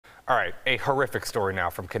All right, a horrific story now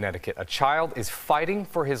from Connecticut. A child is fighting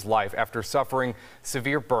for his life after suffering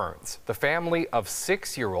severe burns. The family of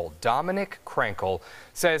 6-year-old Dominic Krankel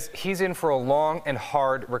says he's in for a long and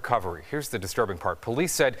hard recovery. Here's the disturbing part.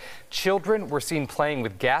 Police said children were seen playing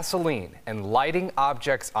with gasoline and lighting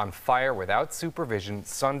objects on fire without supervision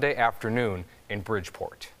Sunday afternoon in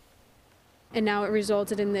Bridgeport. And now it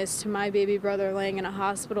resulted in this to my baby brother laying in a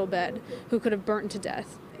hospital bed who could have burnt to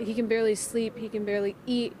death. He can barely sleep, he can barely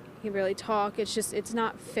eat, he can barely talk. It's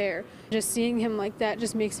not fair. Just seeing him like that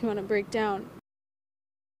just makes me want to break down.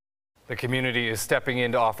 The community is stepping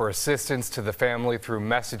in to offer assistance to the family through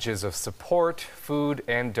messages of support, food,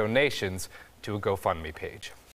 and donations to a GoFundMe page.